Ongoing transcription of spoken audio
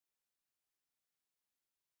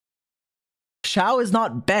Xiao is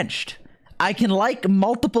not benched. I can like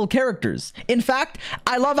multiple characters. In fact,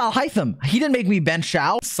 I love Alhaitham. He didn't make me bench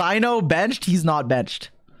Xiao. Cyno benched. He's not benched.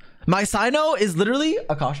 My cyno is literally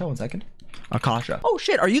Akasha. 1 second. Akasha. Oh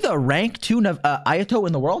shit. Are you the rank 2 Ayato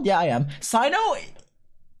in the world? Yeah, I am. Cyno.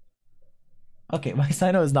 Okay, my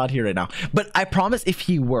cyno is not here right now. But I promise if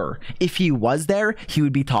he was there, he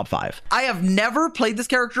would be top 5. I have never played this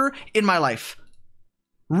character in my life.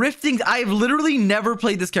 Rifting. I've literally never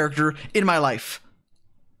played this character in my life.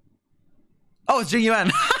 Oh, it's Jing Yuan.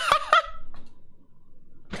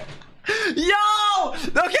 Yo!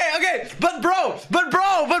 Okay. But bro,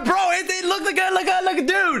 it looked like a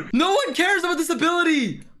dude. No one cares about this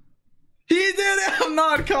ability. He did it. I'm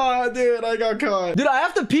not caught, dude. I got caught. Dude, I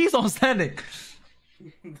have to pee, so I'm standing.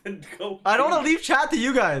 I don't want to leave chat to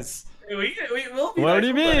you guys. We'll be What do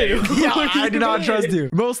you mean? Yeah, I do not trust you.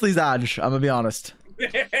 Mostly Zaj, I'm gonna be honest.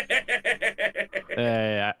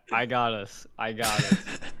 Yeah, I got us.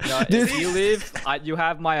 No, if you leave, you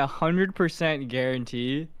have my 100%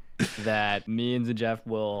 guarantee that me and Jeff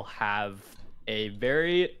will have a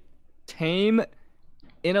very tame,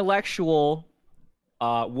 intellectual,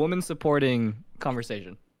 woman-supporting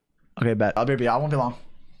conversation. Okay, bet. I'll be. I won't be long.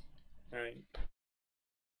 All right.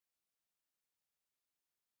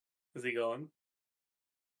 Is he going?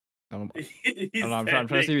 I don't know, I'm trying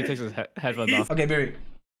to see if he takes his headphones off. Okay, Barry.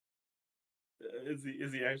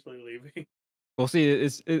 Is he actually leaving? We'll see.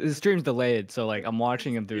 His stream's delayed, so like I'm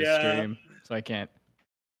watching him through his stream, so I can't.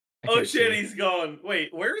 Oh shit, he's gone.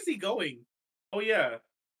 Wait, where is he going? Oh yeah.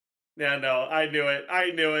 Yeah, no, I knew it.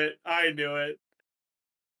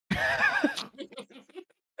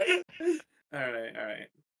 All right.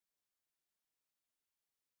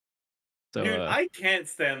 So, dude, I can't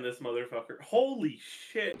stand this motherfucker. Holy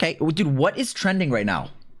shit. Okay, dude, what is trending right now?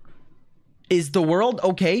 Is the world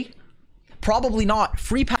okay? Probably not.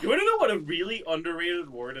 Free pass. You want to know what a really underrated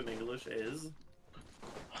word in English is?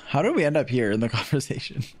 How did we end up here in the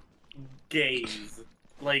conversation? Gaze.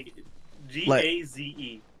 Like Gaze.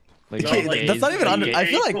 like, Okay, gaze, that's not even under. I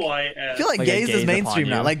feel like like gaze is gaze mainstream upon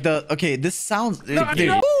now. you. Like okay, this sounds. Dude. No. Ooh,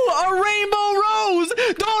 a rainbow rose.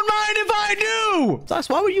 Don't mind if I do. Zox,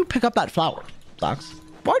 why would you pick up that flower? Zox,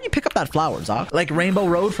 why would you pick up that flower, Zox? Like Rainbow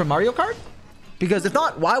Road from Mario Kart? Because if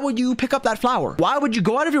not, why would you pick up that flower? Why would you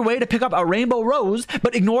go out of your way to pick up a rainbow rose,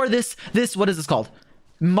 but ignore this, what is this called?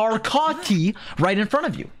 Marcotti right in front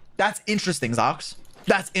of you. That's interesting, Zox.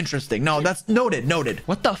 That's interesting. No, that's noted.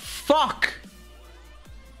 What the fuck?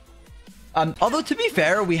 Although to be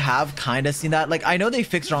fair, we have kind of seen that. Like, I know they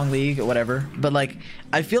fixed Wrong League or whatever, but like,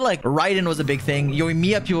 I feel like Raiden was a big thing.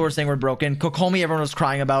 Yoimiya, people were saying were broken. Kokomi, everyone was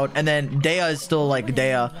crying about. And then Dea is still like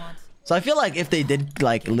Dea. So I feel like if they did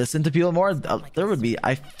like listen to people more,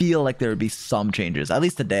 I feel like there would be some changes, at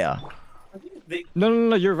least to Dea.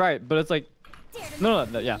 No, you're right, but it's like, no,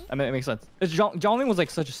 yeah, I mean, it makes sense. It's Johnny was like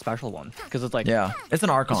such a special one because it's like, yeah, it's an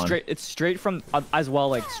Archon. It's straight from as well,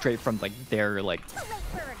 like straight from like their like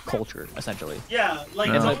culture essentially. Yeah, like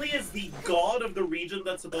it's only as the god of the region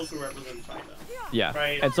that's supposed to represent China. Yeah,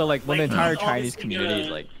 right. And so like when the entire he's Chinese obviously community is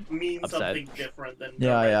like mean upset. something different than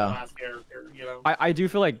Yeah. last character, you know. I do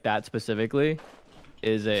feel like that specifically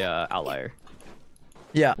is a outlier.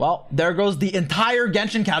 Yeah, well, there goes the entire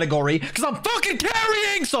Genshin category because I'm fucking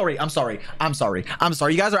carrying. I'm sorry.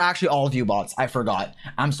 You guys are actually all view bots. I forgot.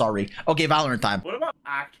 I'm sorry. Okay, Valorant time. What about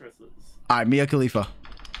actresses? All right, Mia Khalifa.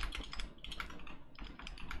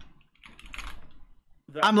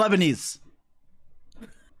 I'm Lebanese.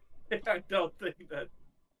 I don't think that.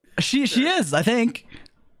 She is, I think.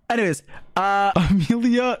 Anyways,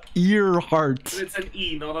 Amelia Earhart. It's an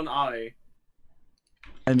E, not an I.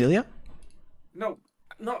 Amelia? No,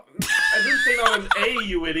 I didn't say not an A,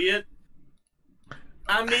 you idiot.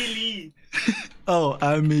 Amélie. Oh,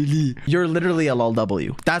 Amelie. You're literally a lol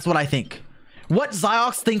W. That's what I think. What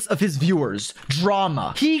Zy0x thinks of his viewers.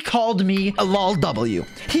 Drama. He called me a lol W.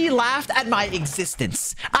 He laughed at my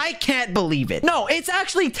existence. I can't believe it. No, it's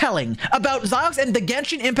actually telling about Zy0x and the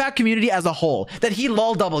Genshin Impact community as a whole that he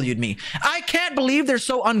lol W'd me. I can't believe they're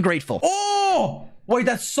so ungrateful. Oh! Wait,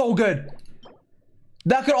 that's so good.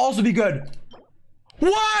 That could also be good.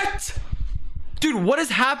 What? Dude, what is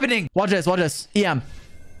happening? Watch this. EM.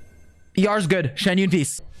 ER's good. Shen Yun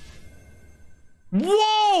peace.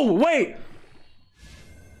 Whoa! Wait.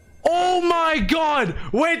 Oh my god.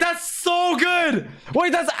 Wait, that's so good.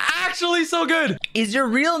 Wait, that's actually so good. Is your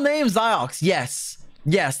real name Zy0x? Yes.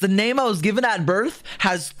 Yes, the name I was given at birth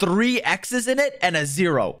has 3 X's in it and a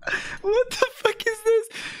 0. What the fuck is this?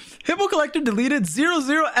 Hippo Collector deleted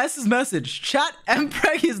 00S's message. Chat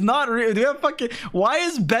Mpreg is not real. Do we have fucking... Why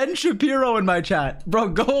is Ben Shapiro in my chat? Bro,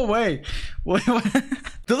 go away. What?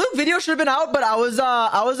 The Luke video should have been out, but I was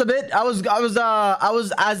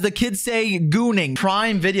as the kids say, gooning.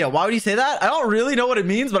 Prime video. Why would you say that? I don't really know what it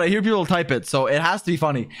means, but I hear people type it, so it has to be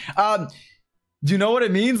funny. Do you know what it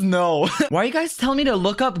means? No. Why are you guys telling me to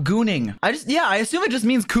look up gooning? I assume it just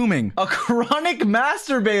means cooming. A chronic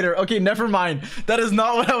masturbator. Okay, never mind. That is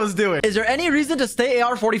not what I was doing. Is there any reason to stay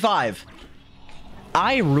AR-45?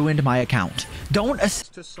 I ruined my account. Don't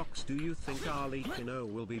Mr. Socks, do you think Ali Kino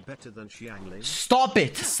will be better than Xiangling? Stop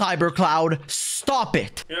it, Cybercloud. Stop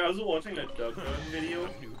it. Yeah, I was watching that Doug video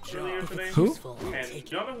earlier today. Who? And you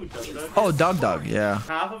don't know who Doug is? Oh, Doug, yeah.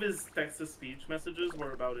 Half of his text-to-speech messages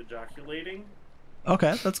were about ejaculating.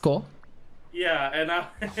 Okay, that's cool. Yeah, and I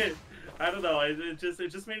don't know. It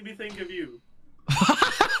just made me think of you.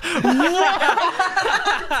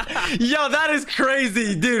 Yo, that is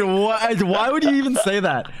crazy, dude. Why would you even say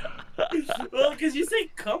that? Well, because you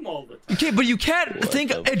say "come" all the time. Okay, but you can't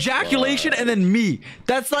think ejaculation and then me.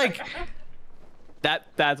 That's like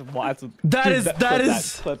That's wild. that is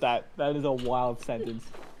That is a wild sentence.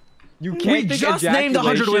 You we can't think just named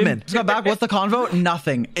 100 ejaculation- women. Let's go back. What's the convo?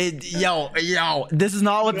 Nothing. Yo, this is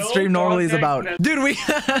not what the No stream normally is about. context.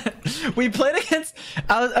 Dude, we played against.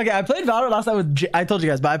 I played Valorant last night with. I told you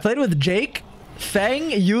guys, but I played with Jake, Feng,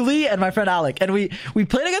 Yuli, and my friend Alec, and we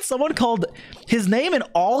played against someone called. His name in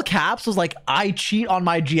all caps was like "I cheat on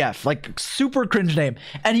my GF," like super cringe name,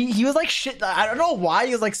 and he was like shit. I don't know why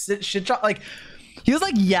he was like shit shot. Like he was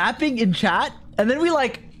like yapping in chat, and then we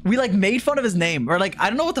made fun of his name, or like I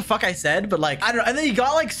don't know what the fuck I said, but like I don't know. And then he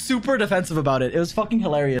got like super defensive about it. It was fucking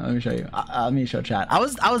hilarious. Let me show you. Let me show chat. I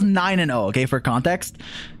was 9-0. Okay, for context.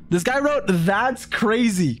 This guy wrote, "That's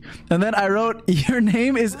crazy," and then I wrote, "Your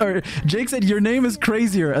name is," or Jake said, "Your name is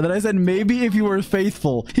crazier," and then I said, "Maybe if you were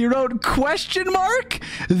faithful." He wrote question mark.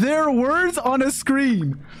 Their words on a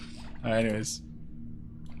screen. All right, anyways,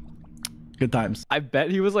 good times. I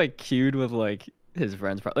bet he was like queued with like his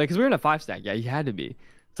friends, like because we were in a 5-stack. Yeah, he had to be.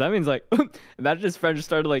 So that means like, imagine his friend just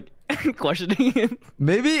started like questioning him.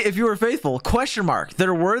 Maybe if you were faithful. Question mark.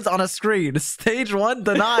 Their words on a screen. Stage 1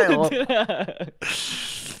 denial.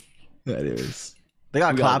 Anyways, they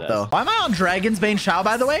got clapped though. Why am I on Dragon's Bane Shao,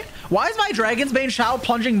 by the way? Why is my Dragon's Bane Shao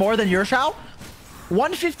plunging more than your Shao?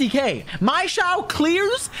 150k. My Shao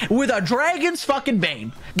clears with a Dragon's fucking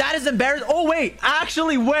Bane. That is embarrassing. Oh wait,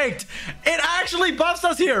 actually wait. It actually buffs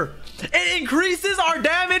us here. It increases our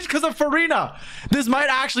damage because of Farina. This might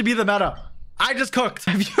actually be the meta. I just cooked.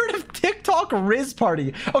 Have you heard of TikTok Riz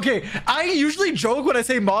Party? Okay, I usually joke when I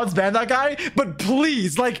say mods ban that guy, but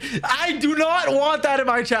please, like, I do not want that in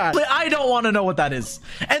my chat. I don't want to know what that is.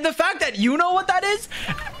 And the fact that you know what that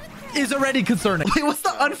is already concerning. Wait, what's the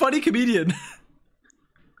unfunny comedian?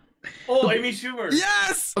 Oh, Amy Schumer.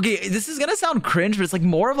 Yes! Okay, this is gonna sound cringe, but it's like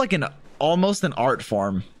more of like almost an art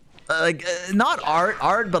form. Not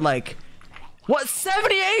art, but like... What?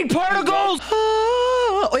 78 particles!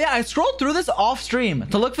 Oh yeah, I scrolled through this off stream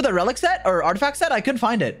to look for the relic set or artifact set. I couldn't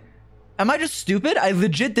find it. Am I just stupid? I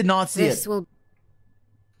legit did not see it.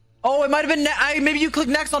 Oh, it might have been... maybe you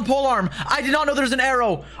clicked next on polearm. I did not know there's an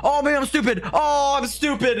arrow. Oh, maybe I'm stupid. Oh, I'm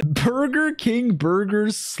stupid. Burger King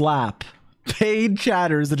burgers slap. Paid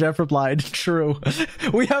chatters, the Jeff replied. True.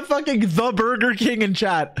 We have fucking the Burger King in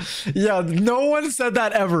chat. Yeah, no one said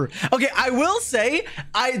that ever. Okay, I will say,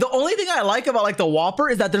 the only thing I like about like the Whopper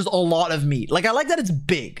is that there's a lot of meat. Like I like that it's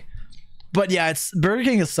big. But yeah, Burger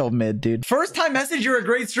King is so mid, dude. First time message, you're a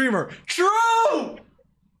great streamer. True!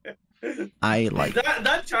 I like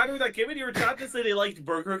that chatter that came in your chat to say they liked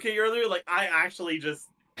Burger King earlier. Like I actually just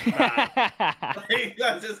like,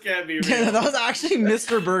 that just can't be real. Yeah, that was actually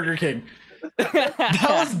Mr. Burger King. That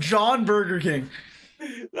was John Burger King.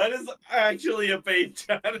 That is actually a paid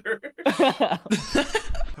chatter.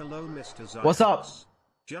 Hello, Mr. Zy0x. What's up?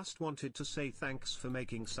 Just wanted to say thanks for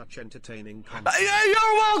making such entertaining content. Yeah,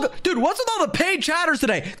 you're welcome. Dude, what's with all the paid chatters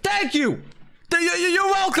today? Thank you. You're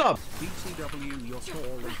welcome. BTW, you're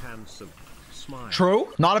tall and handsome. Smile.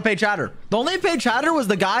 True. Not a paid chatter. The only paid chatter was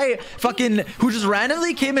the guy fucking who just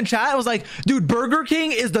randomly came in chat and was like, dude, Burger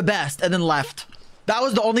King is the best, and then left. That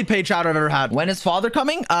was the only paid chatter I've ever had. When is father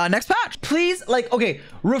coming? Next patch. Please, like, okay,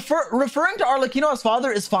 referring to Arlecchino as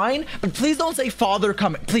father is fine, but please don't say father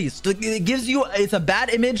coming. Please. It gives you, it's a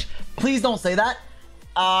bad image. Please don't say that.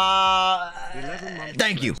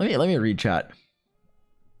 Thank you. Let me read chat.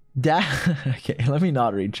 Okay, let me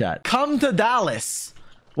not read chat. Come to Dallas.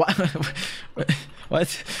 What?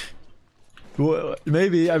 What?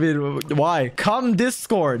 Maybe. I mean, why? Come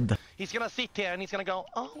Discord. He's gonna sit here and he's gonna go,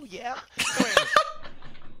 oh yeah.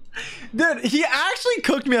 Dude, he actually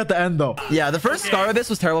cooked me at the end though. Yeah, the first Scar Abyss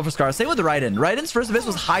was terrible for Scar. Same with Raiden. Raiden's first Abyss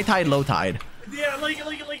was high tide, low tide. Yeah, like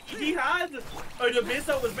he had an Abyss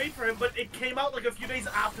that was made for him, but it came out like a few days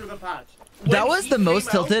after the patch. That was the most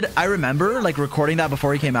tilted. I remember like recording that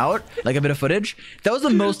before he came out, like a bit of footage. That was the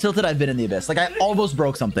most tilted I've been in the Abyss. Like I almost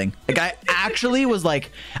broke something. Like I actually was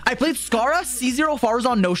like, I played Scarra, C0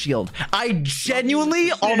 Farzan, no shield. I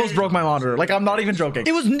genuinely almost broke my monitor. Like I'm not even joking.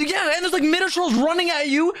 It was, yeah, and there's like miniatures running at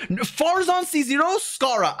you. Farzan, C0,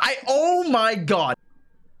 Scarra. Oh my God.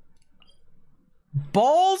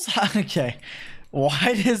 Balls? Okay.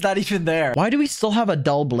 Why is that even there? Why do we still have a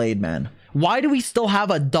dull blade, man? Why do we still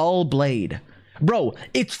have a dull blade? Bro,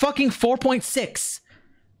 it's fucking 4.6.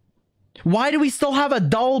 Why do we still have a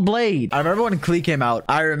dull blade? I remember when Klee came out.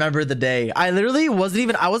 I remember the day. I literally wasn't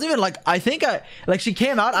even like, I think she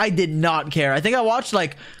came out. I did not care. I think I watched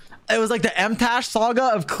like, it was like the M-Tash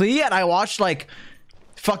saga of Klee, and I watched like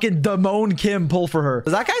fucking Damone Kim pull for her.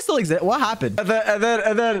 Does that guy still exist? What happened? And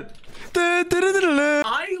then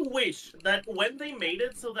I wish that when they made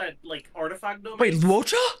it so that like artifact domains. Wait,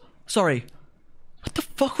 Luocha? Sorry. What the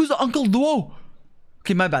fuck? Who's the Uncle Luo?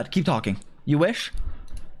 Okay, my bad. Keep talking. You wish?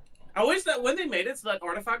 I wish that when they made it so that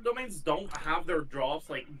artifact domains don't have their drops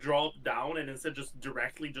like drop down and instead just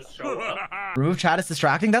directly just show up. Remove chat is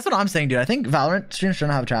distracting. That's what I'm saying, dude. I think Valorant streams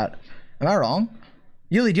shouldn't have chat. Am I wrong?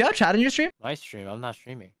 Yuli, do you have chat in your stream? My stream. I'm not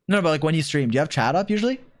streaming. No, but like when you stream, do you have chat up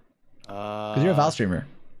usually? Because you're a Val streamer.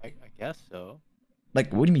 I guess so.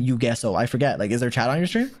 Like, what do you mean you guess so? I forget. Like, is there chat on your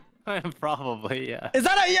stream? Probably, yeah. Is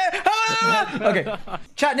that a yeah? Ah! Okay.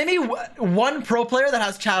 Chat, name me one pro player that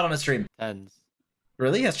has chat on a stream. Tens.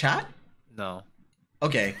 Really? He has chat? No.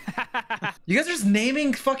 Okay. You guys are just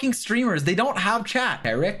naming fucking streamers. They don't have chat.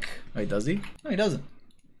 Eric? Wait, does he? No, he doesn't.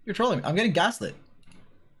 You're trolling me. I'm getting gaslit.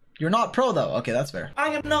 You're not pro though. Okay, that's fair. I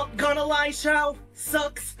am not gonna lie, Shao.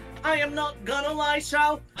 Sucks. I am not gonna lie,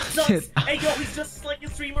 Shao. Sucks. Hey, yo, he's just like a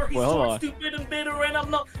streamer. He's so stupid and bitter, and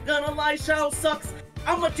I'm not gonna lie, Shao. Sucks.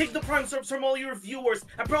 I'm gonna take the prime subs from all your viewers.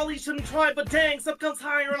 I probably shouldn't try, but dang, sub comes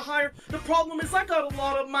higher and higher. The problem is I got a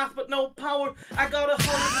lot of math, but no power. I got a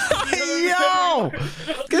Yo!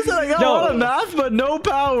 Guess I got a lot of math, but no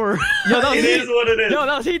power. Yo, that it is what it is. Yo,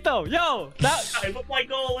 that was heat though. Yo, that. But my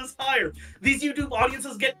goal is higher. These YouTube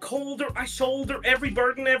audiences get colder. I shoulder every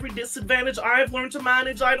burden, every disadvantage. I've learned to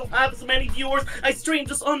manage. I don't have as many viewers. I stream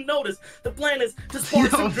just unnoticed. The plan is to spark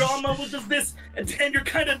some drama with just this, and then you're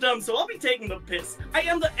kind of dumb, so I'll be taking the piss. I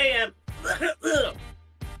am the AM.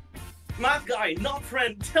 Math guy, not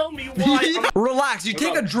friend. Tell me why. Relax. You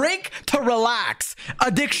take a drink to relax.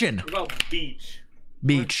 Addiction. What about beach?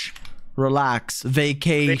 Beach. Relax.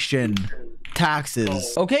 Vacation.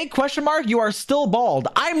 Taxes. Okay, question mark. You are still bald.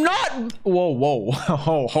 I'm not. Whoa, whoa.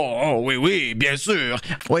 Oh, oui, bien sûr.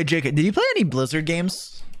 Wait, Jacob, did you play any Blizzard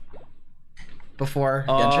games before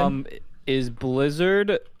Genshin? Is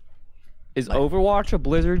Overwatch a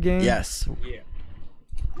Blizzard game? Yes. Yeah.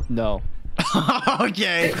 No.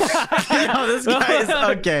 Okay. No, this guy is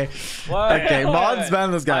okay. What? Okay, mods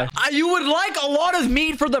ban this guy. You would like a lot of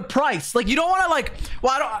meat for the price. Like you don't want to like.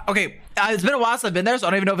 Well, I don't. Okay, it's been a while since I've been there, so I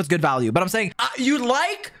don't even know if it's good value. But I'm saying you'd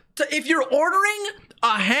like to, if you're ordering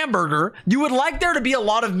a hamburger, you would like there to be a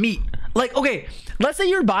lot of meat. Like, okay, let's say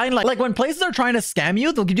you're buying like when places are trying to scam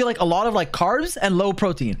you, they'll give you like a lot of like carbs and low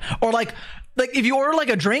protein, or like if you order like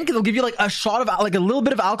a drink, they'll give you like a shot of like a little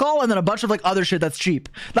bit of alcohol and then a bunch of like other shit that's cheap.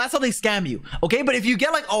 That's how they scam you. Okay, but if you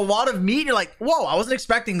get like a lot of meat, you're like, whoa, I wasn't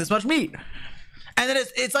expecting this much meat. And then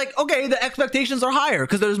it's like, okay, the expectations are higher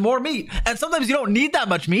because there's more meat. And sometimes you don't need that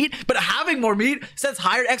much meat, but having more meat sets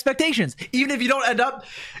higher expectations, even if you don't end up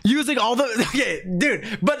using all the, okay,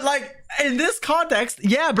 dude, but like in this context,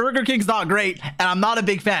 yeah, Burger King's not great and I'm not a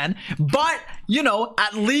big fan, but you know,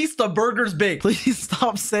 at least the burger's big. Please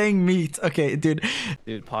stop saying meat. Okay, dude.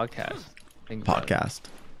 Dude, podcast. Podcast.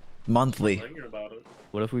 Monthly.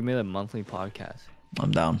 What if we made a monthly podcast?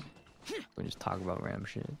 I'm down. We just talk about random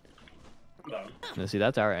shit. No, see,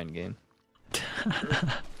 that's our end game.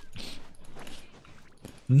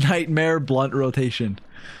 Nightmare blunt rotation.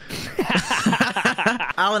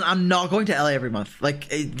 Alan, I'm not going to LA every month. Like,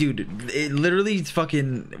 dude, it literally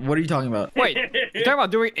fucking. What are you talking about? Wait, you're talking about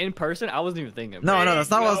doing it in person? I wasn't even thinking. No, that's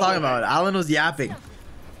not what I was talking about. Alan was yapping.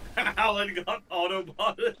 Alan got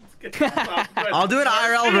autobotted. I'll do an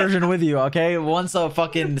IRL version with you, okay? Once a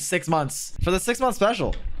fucking 6 months for the 6-month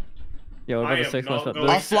special. Yo, what about the 6 months?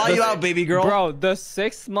 I'll fly you out, baby girl. Bro, the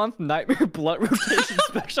 6-month Nightmare Blunt Rotation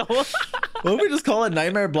special. What if we just call it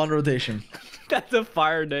Nightmare Blunt Rotation? That's a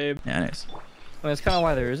fire name. Yeah, nice. I mean, that's kind of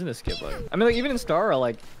why there isn't a skip button. I mean, like, even in Star,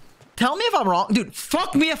 like... Tell me if I'm wrong. Dude,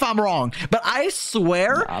 fuck me if I'm wrong. But I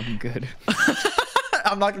swear... Nah, I'm good.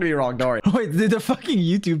 I'm not gonna be wrong, don't worry. Wait, the fucking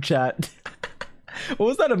YouTube chat. What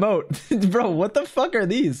was that emote? Bro, what the fuck are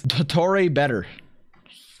these? Totore better.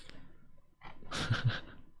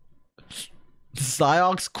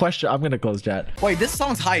 Zy0x question. I'm gonna close chat. Wait, this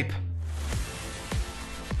song's hype.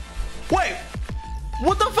 Wait,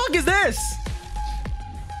 what the fuck is this?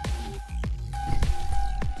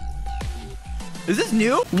 Is this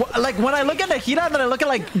new? Like when I look at Nahida and then I look at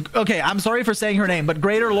like, okay, I'm sorry for saying her name, but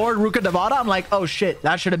Greater Lord Ruka Devada, I'm like, oh shit,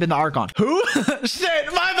 that should have been the Archon. Who? Shit,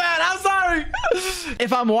 my bad, I'm sorry.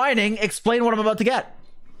 If I'm whining, explain what I'm about to get.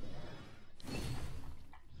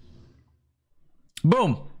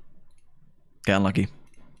 Boom. Okay, unlucky.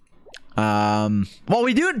 Well,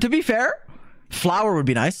 we do, to be fair, Flower would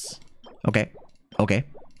be nice. Okay. Okay.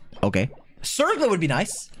 Okay. Circlet would be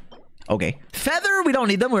nice. Okay. Feather, we don't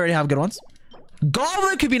need them. We already have good ones.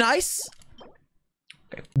 Goblet could be nice.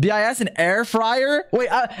 Okay. BIS and air fryer. Wait,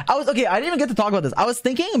 I was okay. I didn't even get to talk about this. I was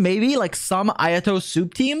thinking maybe like some Ayato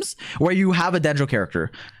soup teams where you have a Dendro character.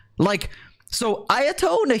 Like, so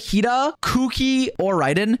Ayato, Nahida, Kuki, or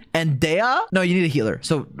Raiden, and Dea. No, you need a healer.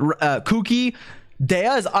 So Kuki,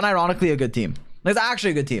 Dea is unironically a good team. It's actually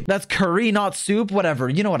a good team. That's curry, not soup, whatever.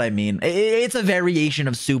 You know what I mean. It's a variation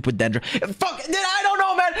of soup with Dendro. Fuck, I don't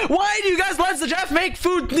know, man. Why do you guys let the Jeff make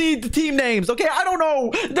food need team names? Okay, I don't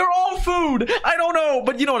know. They're all food. I don't know,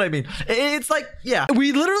 but you know what I mean. It's like, yeah.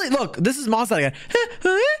 We literally, look, this is Monster again.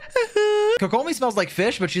 Kokomi smells like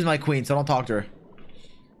fish, but she's my queen, so don't talk to her.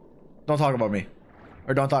 Don't talk about me.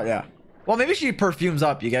 Or don't talk, yeah. Well, maybe she perfumes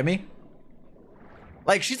up, you get me?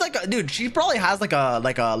 Like she's like, dude, she probably has like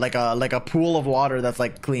a pool of water that's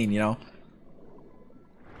like clean, you know?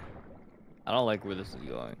 I don't like where this is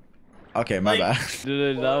going. Okay, my bad.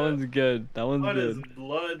 Dude, that one's good. That one's good.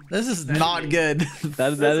 This is not good.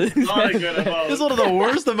 that is not a good emote. This is one of the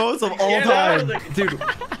worst emotes of all time, dude.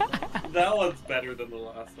 That one's better than the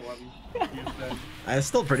last one. It's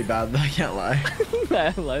still pretty bad, though. I can't lie.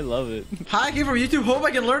 I love it. Hacking from YouTube. Hope I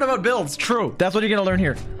can learn about builds. True. That's what you're gonna learn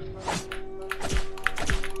here.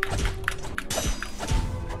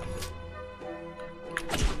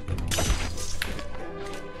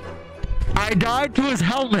 I died to his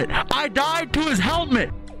helmet. I died to his helmet.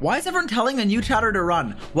 Why is everyone telling a new chatter to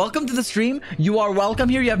run? Welcome to the stream. You are welcome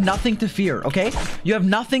here. You have nothing to fear, okay? You have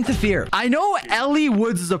nothing to fear. I know Ellie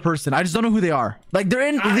Woods is a person. I just don't know who they are. Like, they're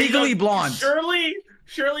in Legally Blonde.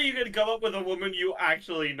 Surely you could come up with a woman you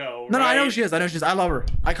actually know, No, right? no, I know who she is. I know who she is. I love her.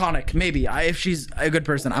 Iconic. Maybe. If she's a good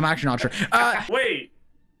person. I'm actually not sure. Wait.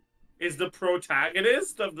 Is the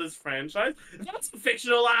protagonist of this franchise? That's a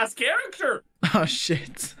fictional ass character. Oh,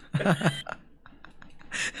 shit.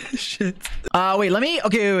 Shit. Wait, let me.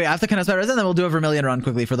 Okay, wait. I have to connect my resin, then we'll do a Vermilion run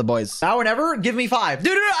quickly for the boys. Now or never. Give me 5.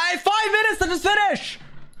 Dude, I have 5 minutes to just finish.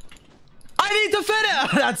 I need to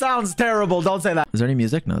finish. That sounds terrible. Don't say that. Is there any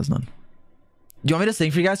music? No, there's none. Do you want me to sing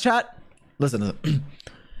for you guys, chat? Listen.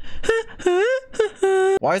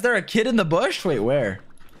 Why is there a kid in the bush? Wait, where?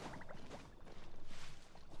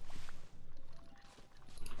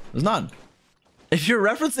 There's none. If you're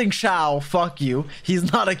referencing Shao, fuck you.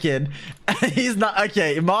 He's not a kid. He's not.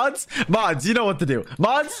 Okay, mods, you know what to do.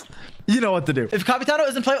 Mods, you know what to do. If Capitano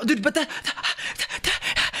isn't playing, dude, but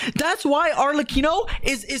that's why Arlecchino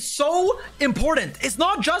is so important. It's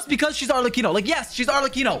not just because she's Arlecchino. Like, yes, she's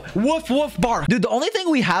Arlecchino. Woof, woof, bark. Dude, the only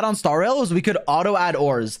thing we had on Star Rail was we could auto add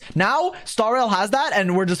ores. Now, Star Rail has that,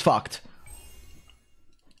 and we're just fucked.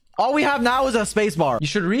 All we have now is a space bar. You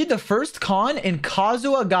should read the first con in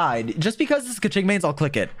Kazuha Guide. Just because it's Kaching mains, I'll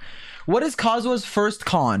click it. What is Kazuha's first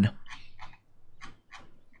con?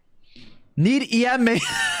 Need EM main.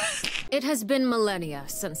 It has been millennia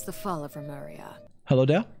since the fall of Remuria. Hello,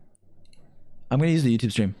 Dale? I'm gonna use the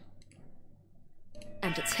YouTube stream.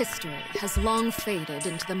 And its history has long faded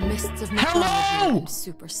into the mists of mythology and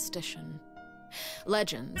superstition.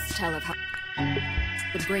 Legends tell of how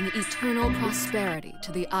would bring eternal prosperity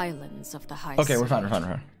to the islands of the high Okay, we're fine.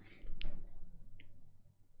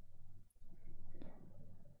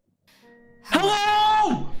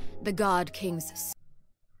 Hello! The God King's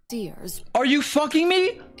seers. Are you fucking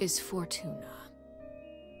me? Is Fortuna.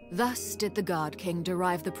 Thus did the God King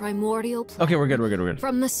derive the primordial plan. Okay, we're good.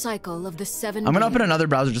 From the cycle of the 7 I'm gonna open another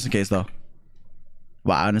browser just in case, though.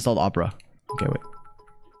 Wow, I uninstalled Opera. Okay, wait.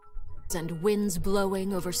 And winds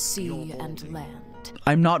blowing over sea and land.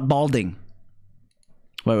 I'm not balding.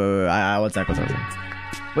 Wait. One sec.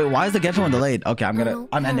 Wait, why is the get one delayed? Okay, I'm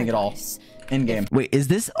ending it all. In game. Wait, is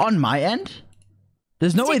this on my end?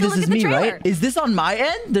 There's no way this is me, right? Is this on my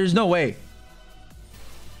end? There's no way.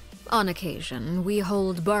 On occasion, we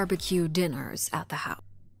hold barbecue dinners at the house.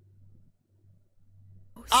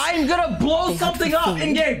 I'm gonna blow something up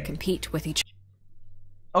in game. Compete with each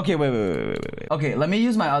Okay, wait. Okay, let me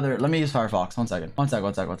use Firefox. One second.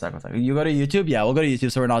 You go to YouTube? Yeah, we'll go to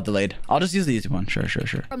YouTube so we're not delayed. I'll just use the YouTube one. Sure.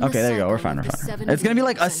 Okay, there you go. We're fine. It's gonna be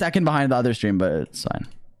like a second behind the other stream, but it's fine.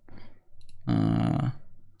 I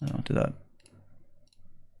don't do that.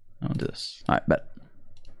 I don't do this. All right, bet.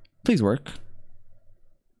 Please work.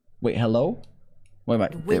 Wait, hello? Wait,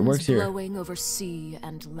 it works here. Blowing over sea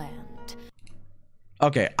and land.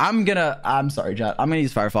 Okay, I'm sorry, chat. I'm gonna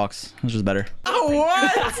use Firefox. It's just better. Oh,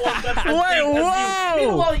 what? Wait, whoa!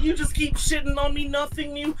 Meanwhile, you just keep shitting on me,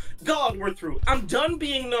 nothing new. God, we're through. I'm done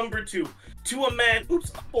being number 2. To a man,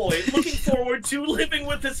 boy, looking forward to living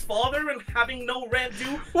with his father and having no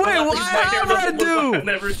residue. Wait, why residue?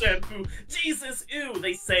 Never shampoo. Jesus, ew,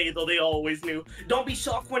 they say, though they always knew. Don't be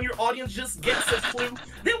shocked when your audience just gets a clue.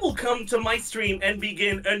 They will come to my stream and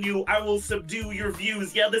begin anew. I will subdue your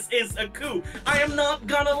views. Yeah, this is a coup. I am not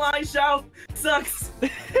gonna lie, Shao. Sucks.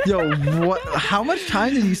 Yo, what? How much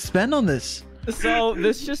time did you spend on this? So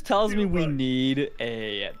this just tells me we need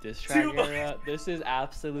a diss track era. This is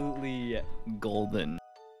absolutely golden.